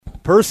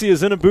Percy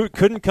is in a boot,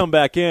 couldn't come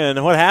back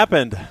in. What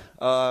happened?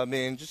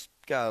 Just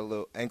got a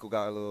little ankle,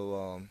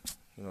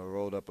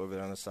 rolled up over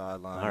there on the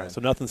sideline. All right,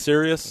 so nothing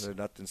serious?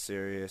 Nothing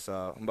serious.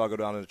 I'm about to go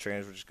down to the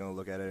trainers. We're just going to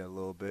look at it in a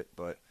little bit.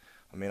 But,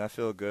 I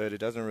feel good. It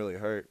doesn't really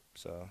hurt.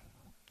 So,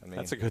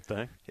 that's a good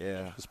thing.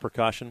 Yeah. Just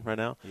precaution right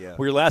now. Yeah.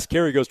 Well, your last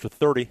carry goes for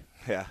 30.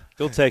 Yeah.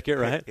 You'll take it,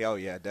 right? Oh,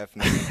 yeah,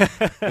 definitely.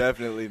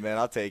 Definitely, man.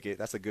 I'll take it.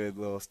 That's a good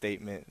little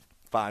statement.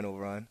 Final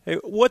run. Hey,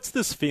 what's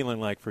this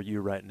feeling like for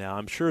you right now?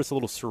 I'm sure it's a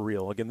little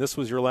surreal. Again, this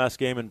was your last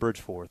game in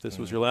Bridgeport. This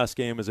was your last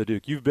game as a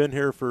Duke. You've been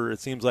here for,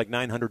 it seems like,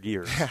 900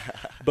 years.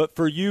 But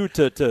for you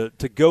to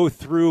go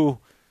through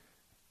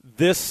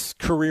this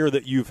career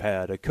that you've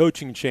had, a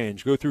coaching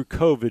change, go through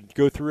COVID,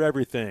 go through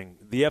everything,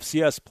 the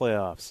FCS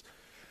playoffs,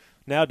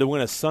 now to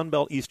win a Sun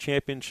Belt East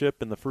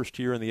Championship in the first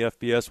year in the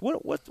FBS,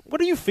 what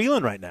are you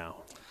feeling right now?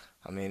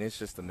 It's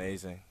just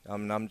amazing.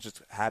 I'm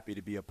just happy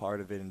to be a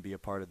part of it and be a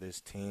part of this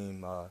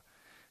team.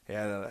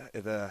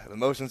 The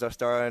emotions are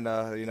starting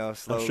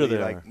slowly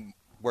sure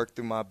work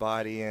through my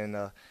body,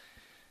 and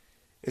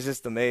it's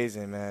just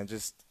amazing, man.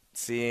 Just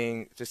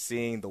seeing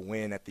the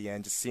win at the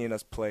end, just seeing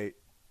us play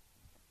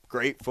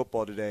great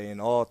football today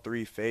in all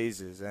three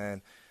phases,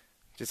 and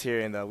just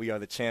hearing that we are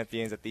the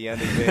champions at the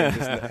end of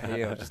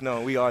it. Just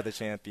knowing we are the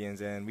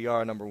champions and we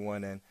are number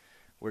one, and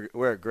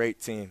we're a great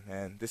team.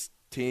 And this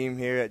team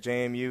here at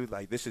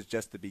JMU, this is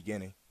just the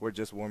beginning. We're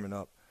just warming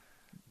up.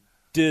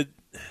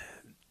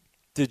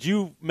 Did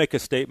you make a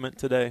statement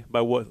today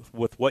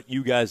with what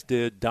you guys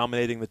did,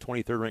 dominating the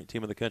 23rd ranked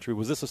team in the country?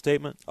 Was this a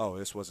statement? Oh,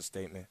 this was a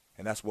statement,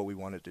 and that's what we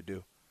wanted to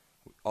do.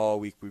 All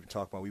week we've been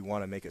talking about we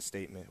want to make a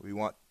statement. We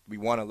want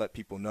to let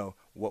people know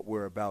what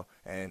we're about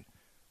and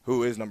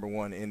who is number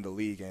one in the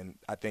league, and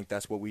I think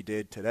that's what we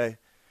did today,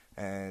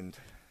 and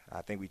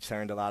I think we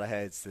turned a lot of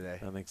heads today.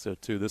 I think so,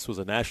 too. This was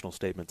a national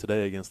statement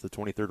today against the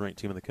 23rd ranked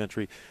team in the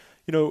country.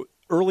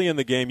 Early in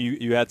the game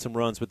you had some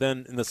runs, but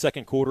then in the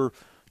second quarter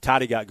 –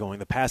 Toddy got going.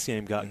 The pass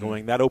game got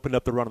going. That opened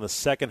up the run in the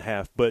second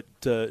half. But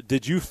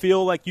did you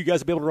feel like you guys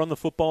would be able to run the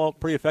football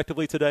pretty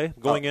effectively today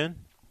going in?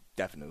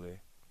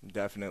 Definitely.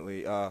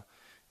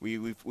 We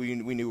knew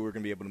we were going to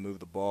be able to move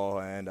the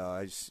ball, and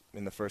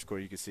in the first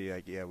quarter you could see,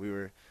 we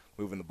were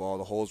moving the ball.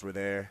 The holes were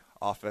there.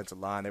 Offensive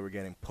line, they were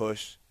getting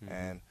pushed,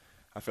 and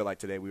I feel like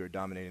today we were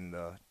dominating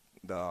the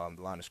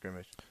line of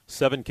scrimmage.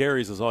 7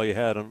 carries is all you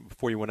had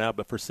before you went out,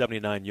 but for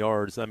 79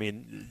 yards.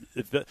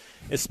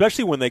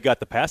 Especially when they got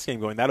the pass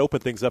game going, that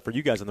opened things up for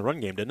you guys in the run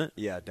game, didn't it?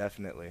 Yeah,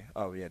 definitely.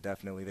 Oh, yeah,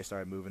 definitely. They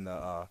started moving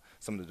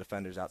some of the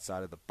defenders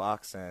outside of the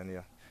box, and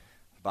the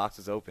box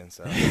is open,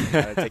 so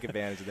got to take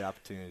advantage of the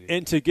opportunity.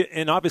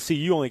 And obviously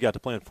you only got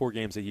to play in 4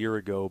 games a year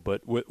ago,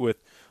 but with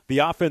the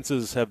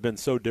offenses have been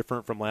so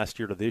different from last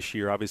year to this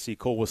year. Obviously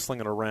Cole was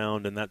slinging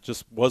around, and that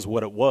just was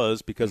what it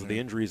was because of the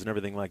injuries and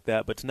everything like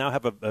that. But to now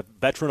have a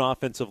veteran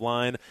offensive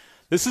line,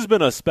 this has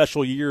been a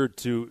special year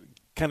to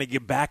kind of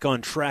get back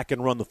on track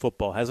and run the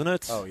football, hasn't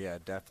it? Oh, yeah,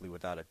 definitely,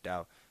 without a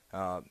doubt.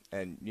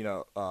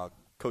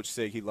 Coach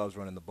Sig, he loves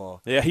running the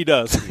ball. Yeah, he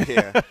does.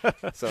 Yeah.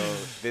 So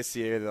this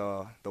year,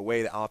 the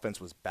way the offense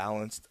was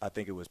balanced, I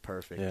think it was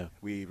perfect. Yeah.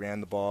 We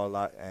ran the ball a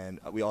lot, and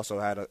we also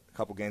had a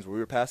couple games where we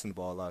were passing the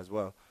ball a lot as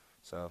well.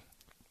 So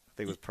I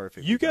think it was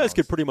perfect. You guys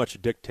could pretty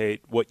much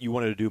dictate what you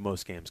wanted to do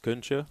most games,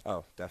 couldn't you?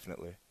 Oh,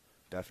 definitely.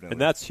 And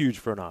that's huge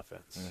for an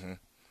offense.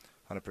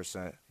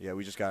 100%. Yeah,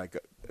 we just got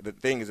to – the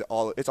thing is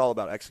it's all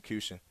about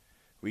execution.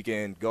 We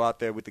can go out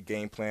there with the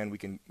game plan. We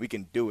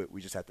can do it. We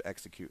just have to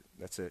execute.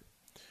 That's it.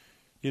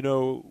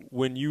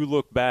 When you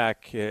look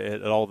back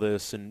at all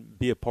this and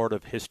be a part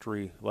of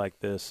history like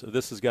this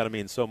has got to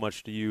mean so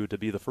much to you to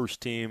be the first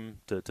team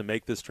to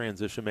make this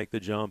transition, make the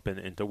jump,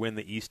 and to win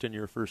the East in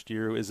your first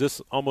year. Is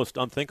this almost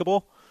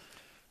unthinkable?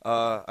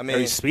 Are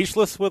you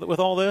speechless with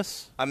all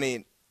this? I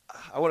don't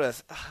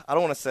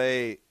want to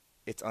say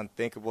it's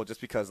unthinkable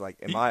just because,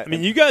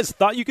 you guys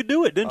thought you could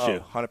do it, didn't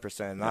you?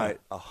 100%. And I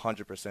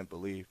 100%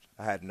 believed.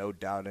 I had no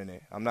doubt in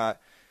it. I'm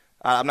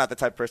not the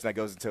type of person that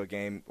goes into a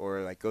game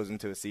or goes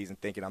into a season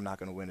thinking I'm not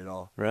going to win it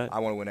all. Right. I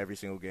want to win every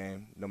single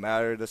game, no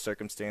matter the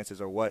circumstances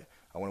or what.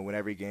 I want to win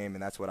every game,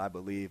 and that's what I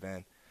believe,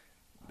 and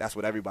that's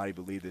what everybody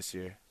believed this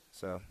year.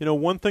 So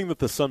one thing that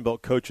the Sun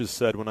Belt coaches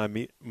said when I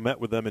met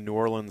with them in New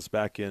Orleans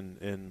back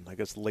in I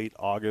guess late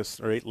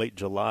August or late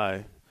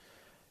July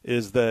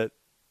is that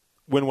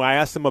when I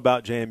asked them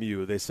about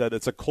JMU, they said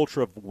it's a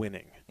culture of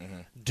winning.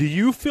 Do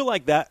you feel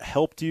like that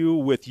helped you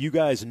with you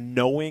guys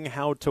knowing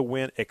how to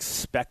win,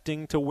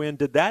 expecting to win?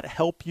 Did that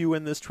help you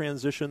in this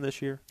transition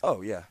this year?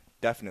 Oh, yeah,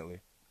 definitely,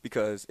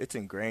 because it's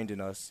ingrained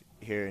in us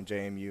here in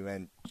JMU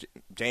and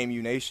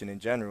JMU Nation in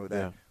general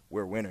that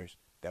we're winners,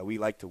 that we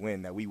like to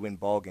win, that we win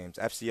ball games.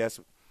 FCS,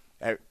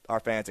 our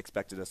fans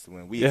expected us to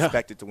win. We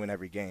expected to win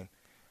every game,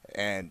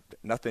 and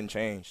nothing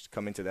changed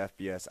coming to the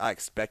FBS. I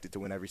expected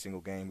to win every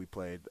single game we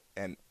played,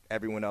 and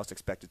everyone else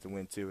expected to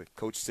win too.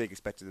 Coach Sig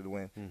expected to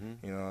win.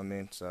 You know what I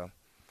mean? So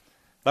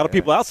a lot of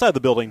people outside the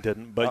building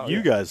didn't, but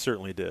you guys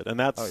certainly did, and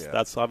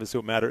that's obviously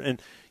what mattered.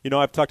 And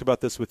I've talked about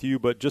this with you,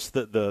 but just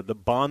the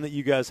bond that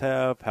you guys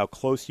have, how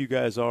close you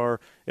guys are.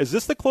 Is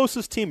this the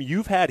closest team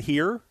you've had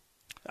here?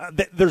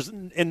 There's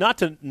and not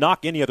to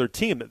knock any other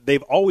team,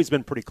 they've always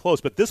been pretty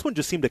close, but this one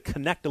just seemed to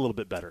connect a little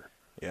bit better.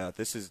 Yeah,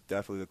 this is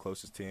definitely the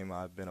closest team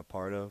I've been a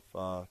part of.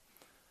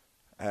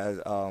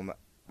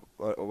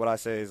 What I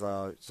say is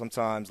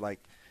sometimes like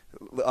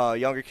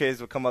younger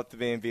kids will come up to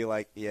me and be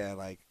like, yeah,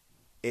 like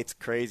it's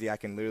crazy. I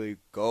can literally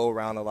go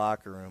around the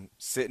locker room,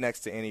 sit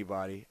next to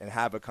anybody, and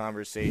have a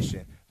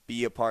conversation,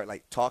 be a part,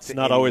 like talk to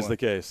anyone. It's not always the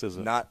case, is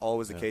it? Not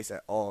always the case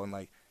at all.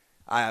 And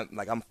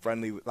I'm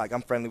friendly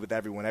with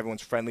everyone.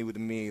 Everyone's friendly with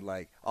me.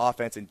 Like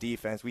offense and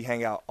defense, we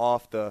hang out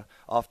off the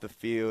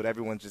field.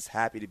 Everyone's just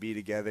happy to be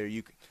together.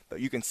 You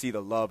can see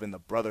the love and the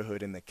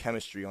brotherhood and the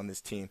chemistry on this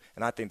team,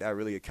 and I think that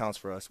really accounts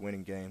for us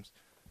winning games.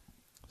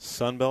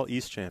 Sunbelt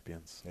East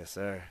champions. Yes,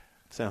 sir.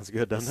 Sounds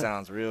good, doesn't it?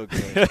 Sounds real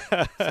good.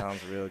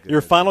 Sounds real good. Your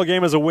final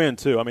game is a win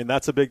too. I mean,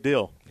 that's a big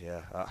deal.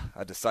 Yeah,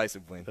 a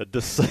decisive win.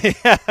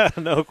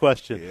 No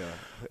question. Yeah.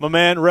 My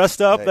man,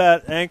 rest up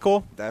that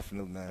ankle.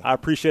 Definitely, man. I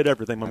appreciate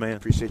everything, my man.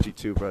 Appreciate you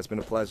too, bro. It's been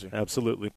a pleasure. Absolutely.